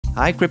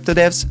Hi crypto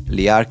devs,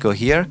 Liarco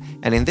here,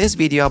 and in this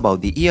video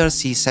about the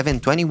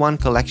ERC721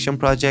 Collection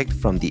project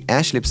from the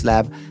Ashlip's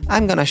lab,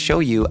 I'm gonna show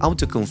you how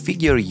to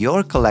configure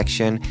your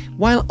collection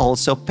while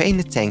also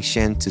paying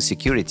attention to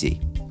security.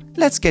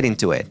 Let's get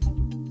into it.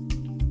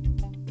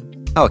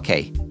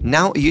 Okay,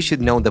 now you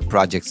should know the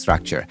project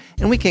structure,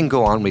 and we can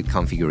go on with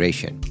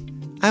configuration.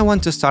 I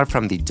want to start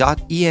from the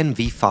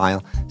 .env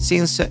file,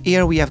 since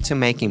here we have to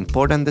make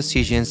important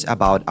decisions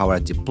about our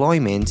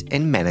deployment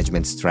and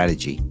management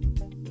strategy.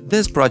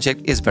 This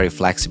project is very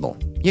flexible.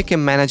 You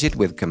can manage it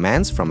with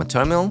commands from a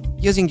terminal,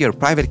 using your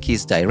private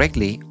keys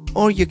directly,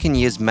 or you can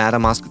use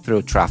MetaMask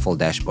through Truffle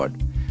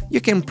dashboard.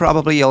 You can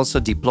probably also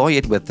deploy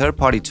it with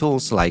third-party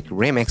tools like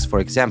Remix,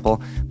 for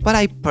example, but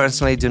I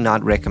personally do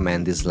not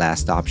recommend this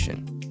last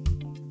option.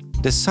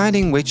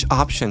 Deciding which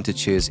option to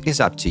choose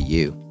is up to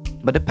you,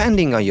 but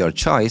depending on your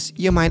choice,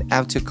 you might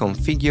have to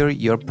configure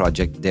your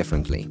project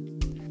differently.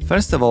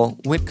 First of all,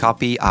 we'll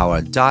copy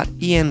our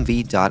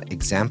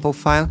 .env.example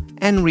file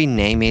and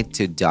rename it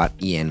to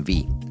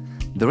 .env.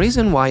 The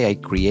reason why I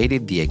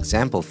created the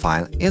example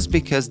file is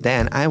because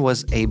then I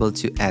was able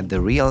to add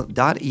the real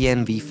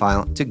 .env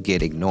file to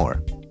Git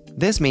ignore.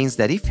 This means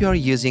that if you are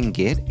using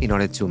Git in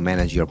order to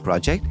manage your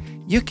project,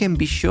 you can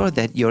be sure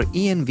that your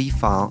env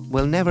file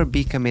will never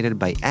be committed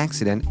by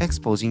accident,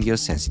 exposing your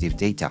sensitive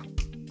data.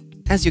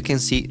 As you can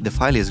see, the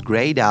file is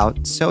grayed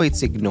out, so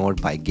it's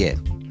ignored by Git.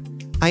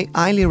 I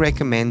highly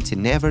recommend to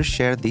never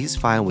share this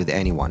file with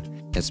anyone,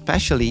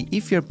 especially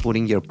if you're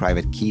putting your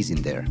private keys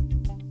in there.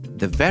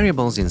 The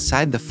variables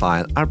inside the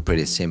file are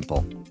pretty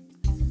simple.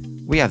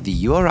 We have the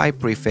URI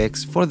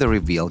prefix for the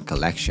reveal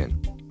collection.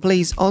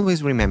 Please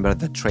always remember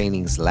the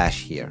trailing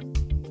slash here.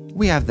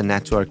 We have the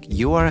network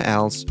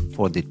URLs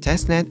for the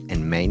testnet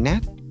and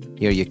mainnet.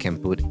 Here you can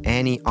put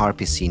any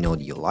RPC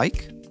node you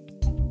like.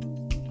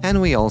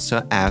 And we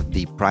also have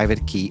the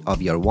private key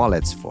of your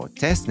wallets for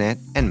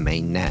testnet and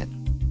mainnet.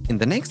 In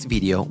the next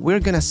video, we're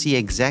gonna see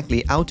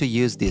exactly how to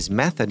use this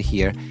method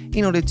here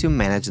in order to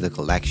manage the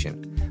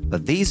collection.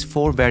 But these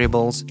four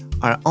variables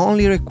are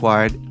only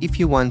required if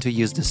you want to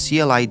use the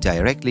CLI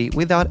directly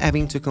without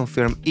having to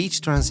confirm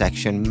each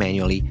transaction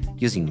manually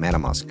using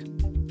MetaMask.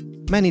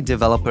 Many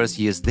developers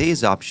use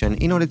this option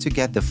in order to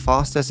get the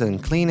fastest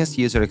and cleanest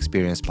user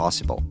experience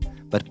possible.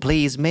 But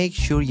please make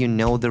sure you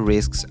know the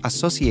risks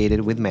associated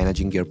with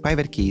managing your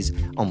private keys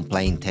on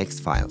plain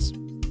text files.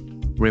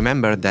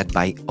 Remember that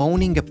by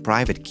owning a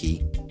private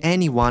key,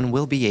 anyone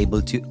will be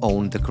able to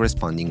own the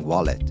corresponding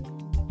wallet,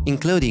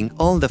 including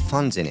all the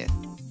funds in it.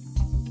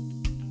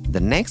 The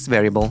next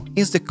variable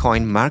is the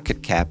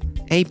CoinMarketCap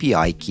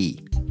API key.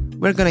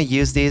 We're gonna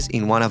use this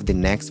in one of the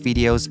next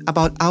videos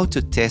about how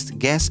to test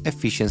gas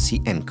efficiency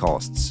and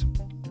costs.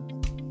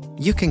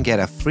 You can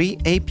get a free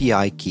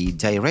API key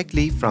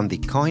directly from the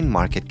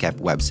CoinMarketCap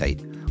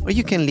website, or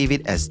you can leave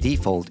it as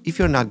default if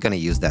you're not gonna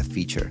use that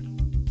feature.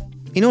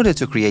 In order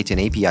to create an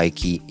API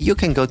key, you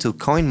can go to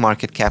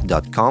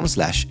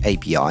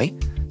coinmarketcap.com/API,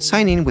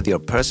 sign in with your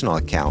personal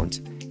account,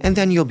 and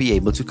then you'll be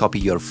able to copy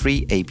your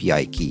free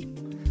API key.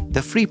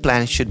 The free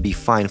plan should be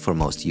fine for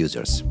most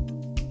users.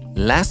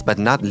 Last but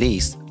not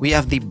least, we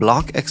have the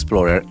Block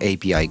Explorer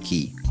API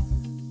key.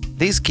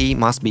 This key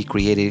must be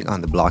created on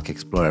the Block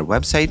Explorer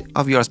website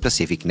of your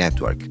specific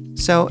network,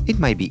 so it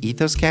might be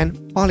Etherscan,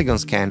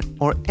 PolygonScan,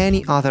 or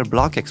any other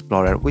Block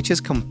Explorer which is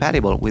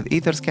compatible with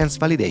Etherscan's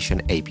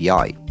validation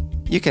API.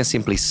 You can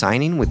simply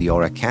sign in with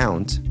your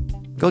account,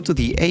 go to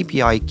the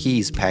API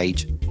keys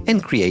page,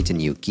 and create a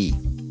new key.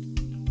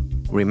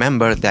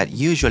 Remember that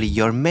usually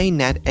your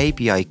mainnet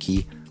API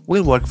key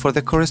will work for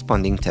the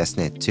corresponding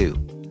testnet too.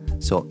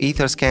 So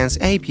Etherscan's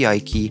API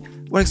key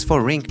works for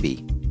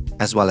Rinkeby,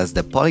 as well as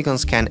the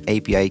PolygonScan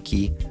API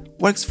key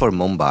works for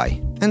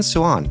Mumbai, and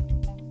so on.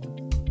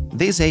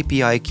 This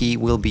API key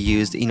will be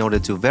used in order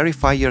to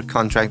verify your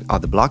contract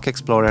on the Block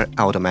Explorer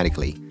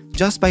automatically,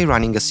 just by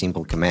running a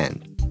simple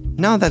command.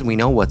 Now that we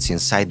know what's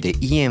inside the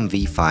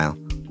env file,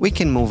 we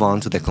can move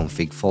on to the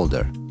config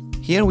folder.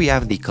 Here we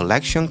have the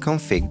collection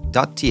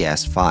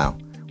config.ts file,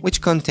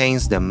 which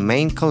contains the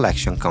main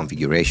collection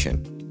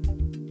configuration.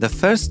 The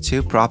first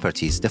two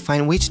properties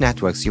define which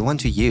networks you want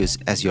to use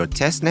as your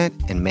testnet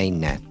and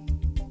mainnet.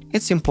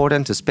 It's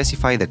important to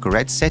specify the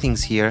correct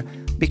settings here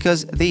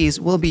because these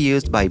will be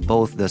used by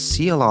both the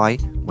CLI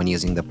when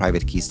using the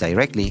private keys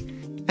directly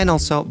and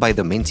also by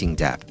the minting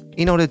dApp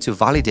in order to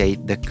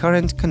validate the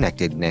current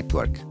connected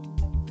network.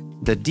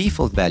 The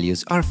default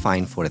values are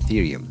fine for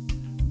Ethereum,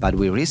 but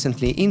we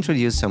recently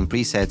introduced some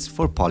presets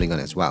for Polygon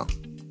as well.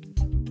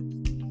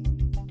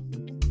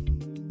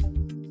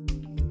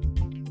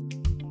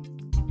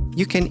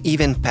 You can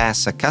even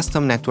pass a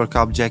custom network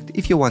object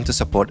if you want to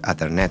support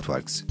other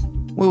networks.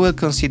 We will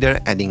consider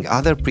adding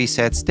other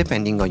presets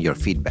depending on your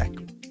feedback.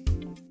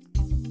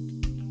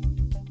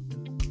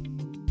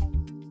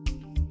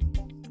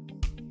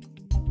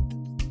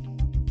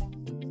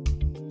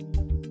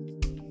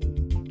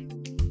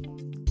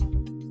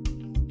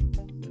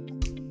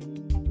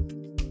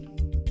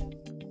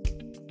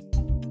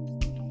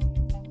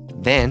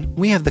 Then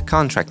we have the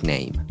contract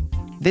name.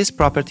 This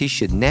property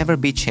should never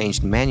be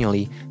changed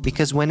manually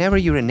because whenever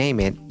you rename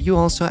it, you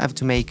also have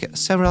to make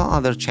several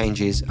other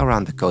changes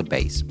around the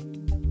codebase.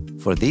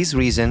 For this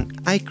reason,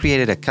 I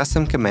created a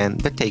custom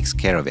command that takes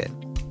care of it.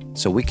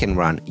 So we can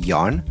run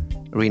yarn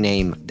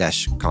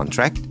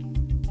rename-contract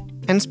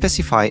and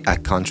specify a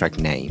contract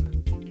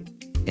name.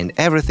 And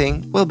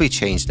everything will be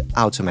changed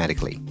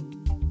automatically.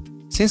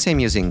 Since I'm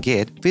using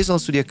Git, Visual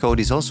Studio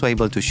Code is also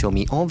able to show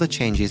me all the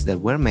changes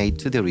that were made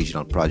to the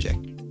original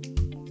project.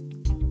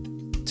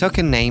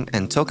 Token name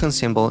and token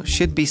symbol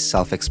should be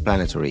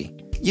self-explanatory.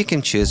 You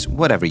can choose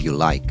whatever you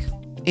like.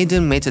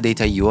 Hidden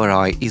metadata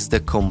URI is the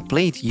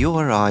complete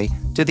URI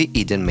to the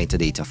hidden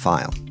metadata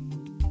file.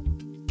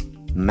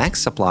 Max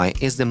supply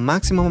is the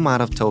maximum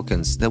amount of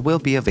tokens that will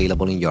be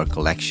available in your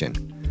collection.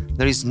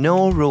 There is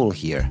no rule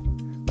here,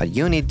 but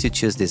you need to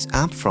choose this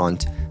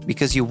upfront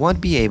because you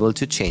won't be able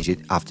to change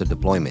it after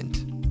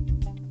deployment.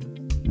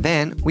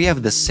 Then we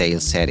have the sale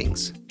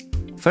settings.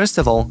 First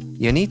of all,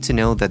 you need to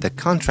know that the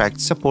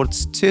contract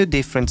supports two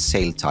different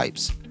sale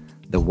types,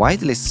 the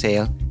whitelist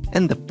sale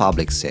and the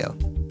public sale.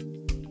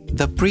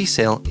 The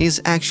pre-sale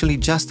is actually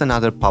just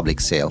another public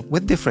sale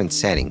with different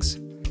settings,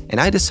 and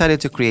I decided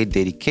to create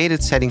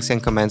dedicated settings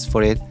and commands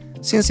for it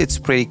since it's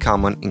pretty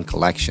common in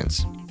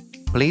collections.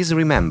 Please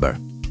remember,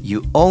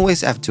 you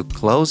always have to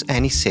close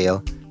any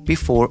sale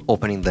before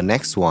opening the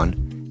next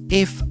one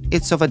if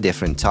it's of a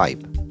different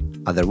type.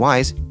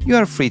 Otherwise, you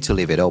are free to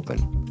leave it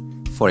open.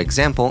 For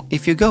example,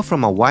 if you go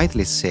from a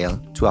whitelist sale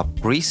to a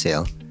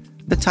pre-sale,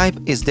 the type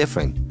is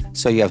different,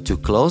 so you have to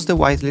close the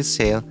whitelist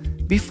sale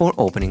before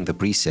opening the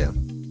pre-sale.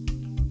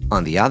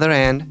 On the other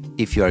hand,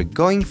 if you are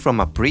going from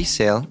a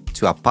pre-sale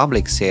to a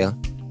public sale,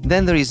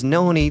 then there is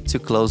no need to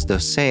close the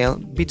sale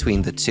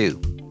between the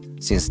two,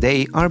 since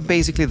they are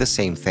basically the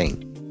same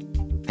thing.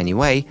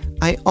 Anyway,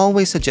 I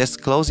always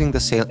suggest closing the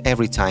sale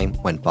every time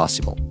when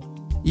possible.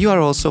 You are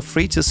also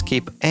free to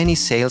skip any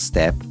sales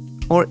step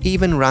or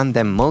even run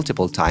them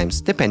multiple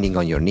times depending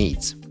on your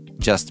needs.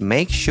 Just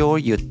make sure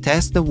you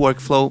test the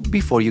workflow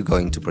before you go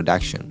into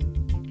production.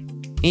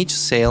 Each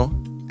sale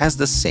has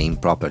the same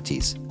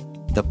properties.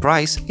 The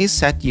price is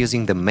set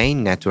using the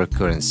main network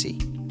currency.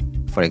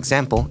 For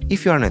example,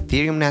 if you are on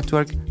Ethereum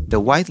network,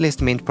 the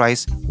whitelist mint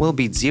price will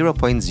be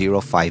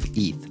 0.05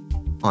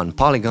 ETH. On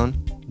Polygon,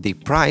 the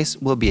price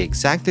will be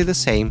exactly the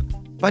same,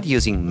 but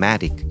using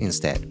Matic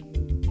instead.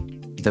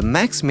 The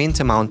max mint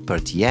amount per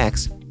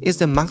TX is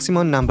the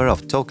maximum number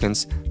of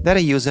tokens that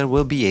a user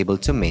will be able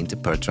to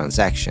mint per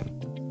transaction.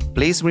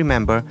 Please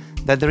remember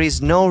that there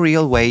is no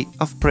real way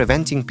of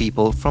preventing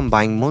people from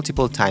buying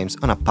multiple times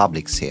on a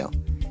public sale,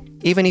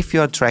 even if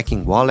you are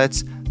tracking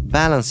wallets,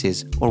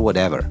 balances, or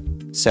whatever.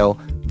 So,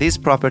 this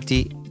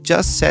property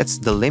just sets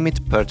the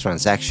limit per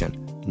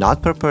transaction,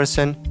 not per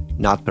person,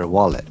 not per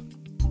wallet.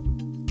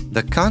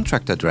 The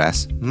contract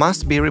address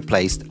must be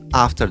replaced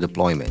after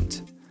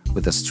deployment,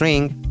 with a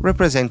string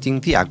representing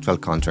the actual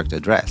contract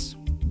address.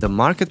 The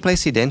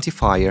marketplace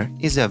identifier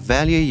is a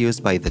value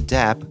used by the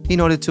dApp in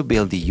order to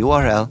build the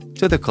URL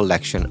to the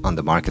collection on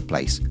the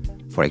marketplace.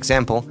 For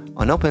example,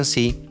 on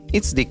OpenSea,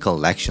 it's the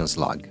collections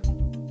log.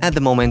 At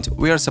the moment,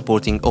 we are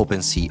supporting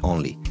OpenSea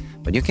only,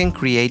 but you can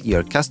create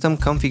your custom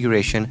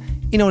configuration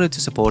in order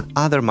to support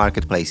other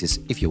marketplaces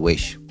if you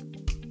wish.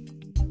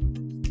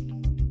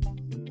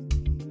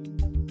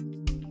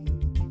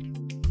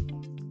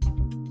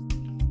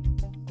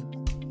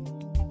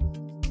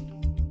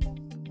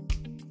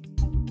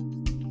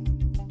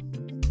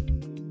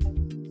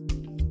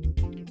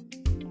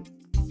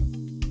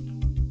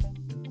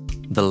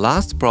 The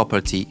last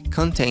property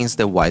contains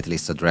the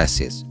whitelist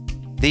addresses.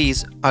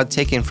 These are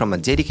taken from a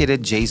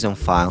dedicated JSON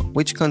file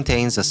which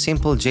contains a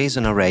simple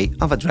JSON array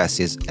of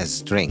addresses as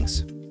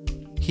strings.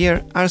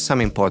 Here are some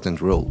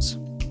important rules.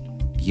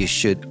 You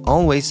should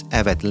always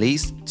have at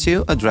least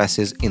 2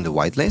 addresses in the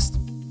whitelist,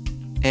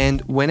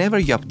 and whenever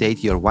you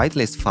update your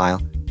whitelist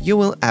file, you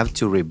will have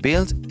to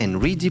rebuild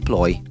and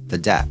redeploy the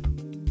dApp.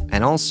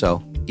 And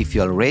also, if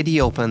you already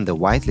opened the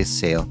whitelist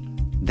sale,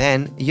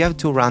 then you have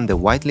to run the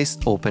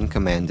whitelist open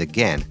command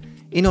again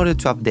in order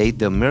to update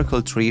the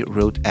Merkle tree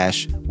root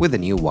hash with a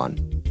new one.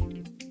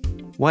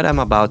 What I'm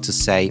about to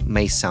say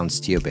may sound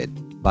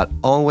stupid, but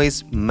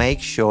always make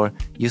sure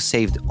you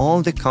saved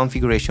all the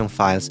configuration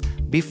files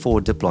before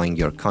deploying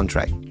your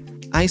contract.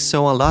 I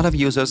saw a lot of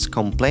users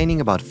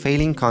complaining about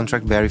failing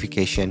contract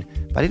verification,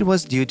 but it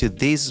was due to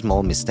this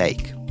small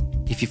mistake.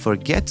 If you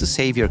forget to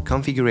save your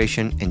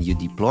configuration and you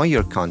deploy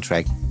your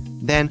contract,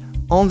 then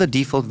all the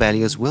default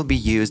values will be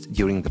used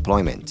during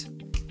deployment.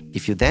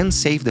 If you then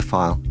save the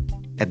file,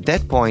 at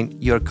that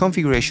point your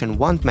configuration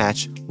won't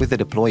match with the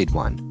deployed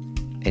one,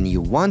 and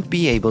you won't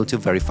be able to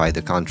verify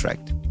the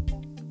contract.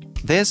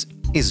 This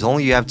is all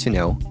you have to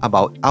know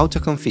about how to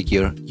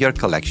configure your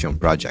collection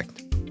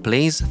project.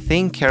 Please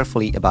think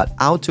carefully about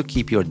how to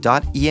keep your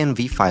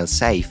 .env file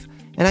safe,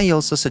 and I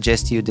also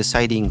suggest you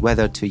deciding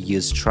whether to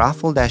use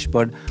Truffle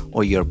dashboard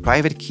or your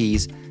private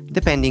keys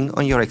depending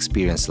on your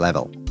experience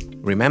level.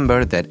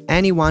 Remember that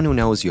anyone who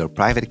knows your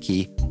private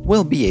key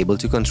will be able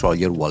to control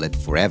your wallet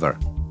forever.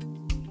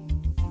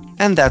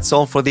 And that's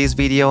all for this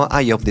video.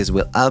 I hope this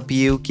will help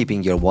you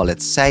keeping your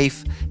wallet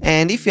safe.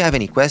 And if you have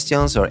any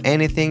questions or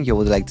anything you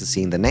would like to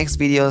see in the next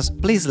videos,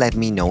 please let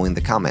me know in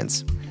the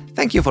comments.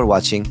 Thank you for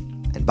watching,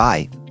 and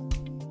bye!